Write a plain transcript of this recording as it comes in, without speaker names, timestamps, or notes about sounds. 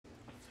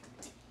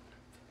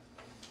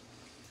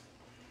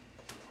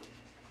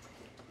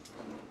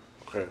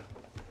Okay.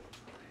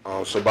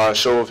 So by a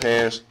show of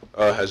hands,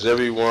 has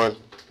everyone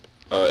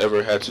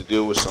ever had to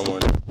deal with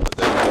someone that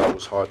you thought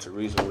was hard to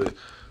reason with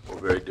or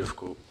very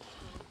difficult?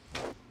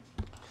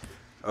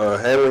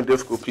 Handling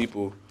difficult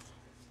people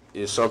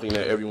is something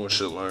that everyone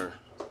should learn.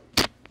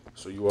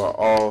 So you are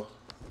all,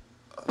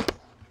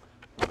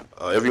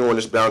 everyone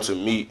is bound to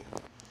meet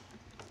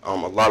a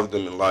lot of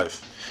them in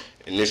life.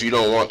 And if you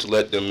don't want to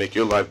let them make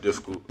your life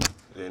difficult,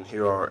 then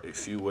here are a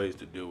few ways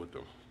to deal with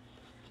them.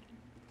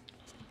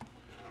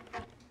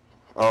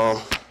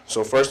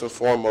 So first and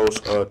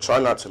foremost, try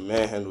not to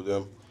manhandle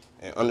them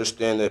and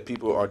understand that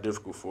people are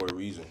difficult for a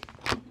reason.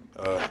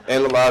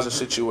 Analyze the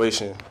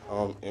situation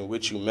in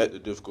which you met the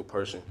difficult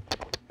person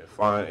and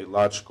find a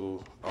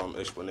logical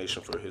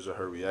explanation for his or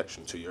her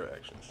reaction to your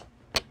actions.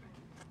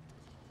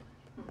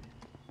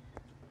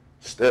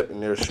 Step in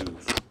their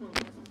shoes.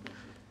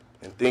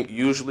 And think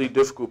usually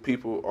difficult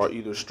people are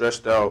either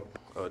stressed out,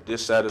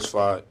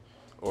 dissatisfied,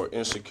 or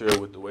insecure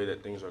with the way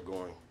that things are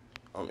going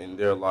in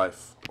their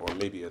life or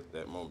maybe at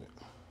that moment.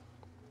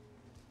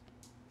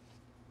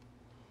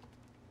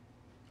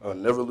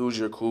 Never lose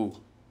your cool.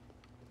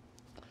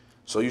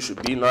 So you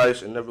should be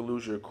nice and never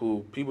lose your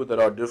cool. People that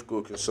are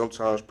difficult can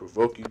sometimes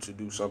provoke you to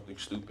do something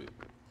stupid.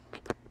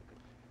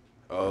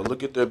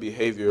 Look at their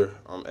behavior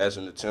as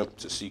an attempt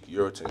to seek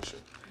your attention.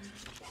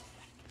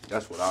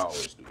 That's what I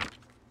always do.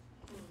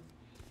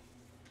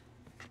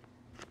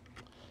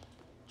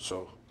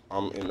 So,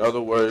 in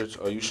other words,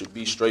 you should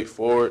be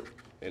straightforward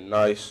and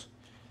nice.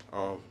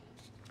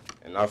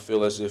 And I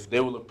feel as if they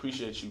will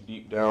appreciate you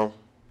deep down,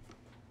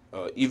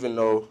 even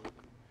though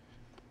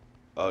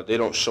they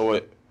don't show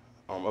it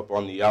up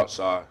on the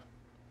outside.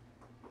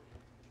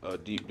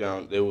 Deep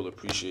down, they will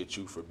appreciate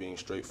you for being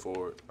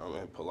straightforward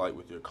and polite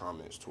with your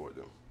comments toward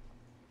them.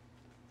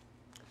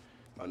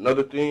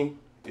 Another thing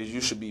is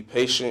you should be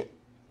patient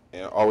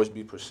and always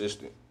be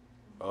persistent.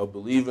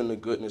 Believe in the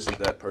goodness of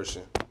that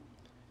person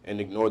and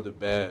ignore the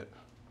bad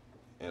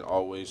and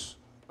always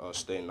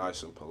stay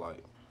nice and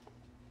polite.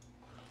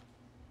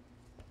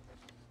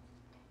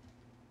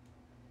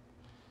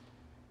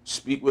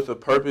 Speak with a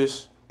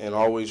purpose and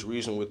always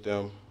reason with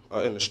them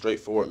in a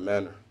straightforward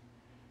manner.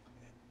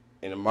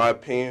 And in my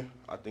opinion,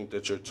 I think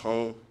that your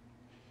tone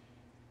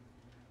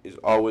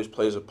always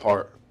plays a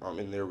part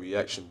in their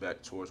reaction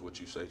back towards what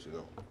you say to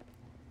them.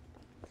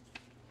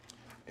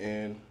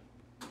 And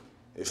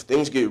if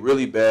things get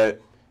really bad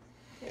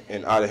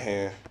and out of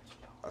hand,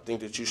 I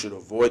think that you should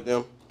avoid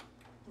them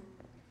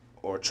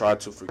or try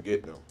to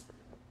forget them.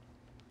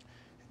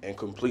 And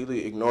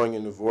completely ignoring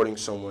and avoiding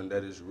someone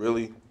that is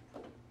really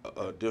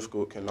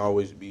difficult can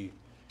always be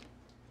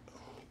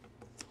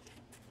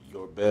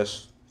your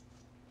best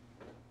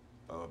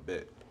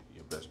bet,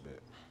 your best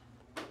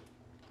bet.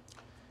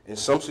 In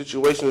some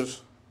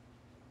situations,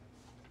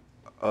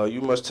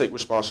 you must take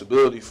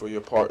responsibility for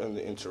your part in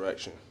the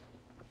interaction.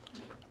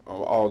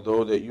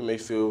 Although that you may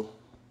feel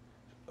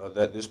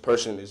that this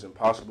person is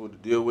impossible to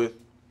deal with,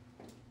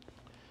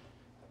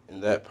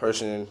 and that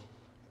person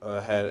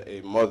had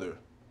a mother.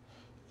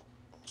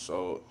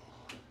 So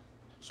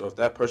if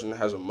that person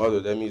has a mother,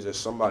 that means that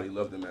somebody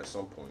loved them at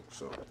some point.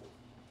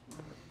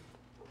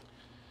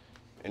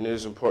 And it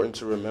is important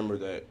to remember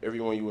that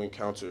everyone you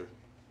encounter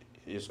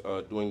is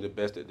doing the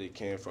best that they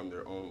can from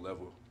their own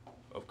level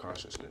of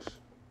consciousness.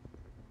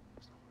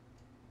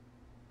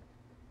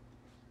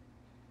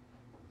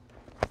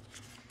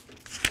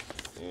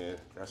 And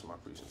that's my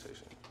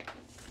presentation.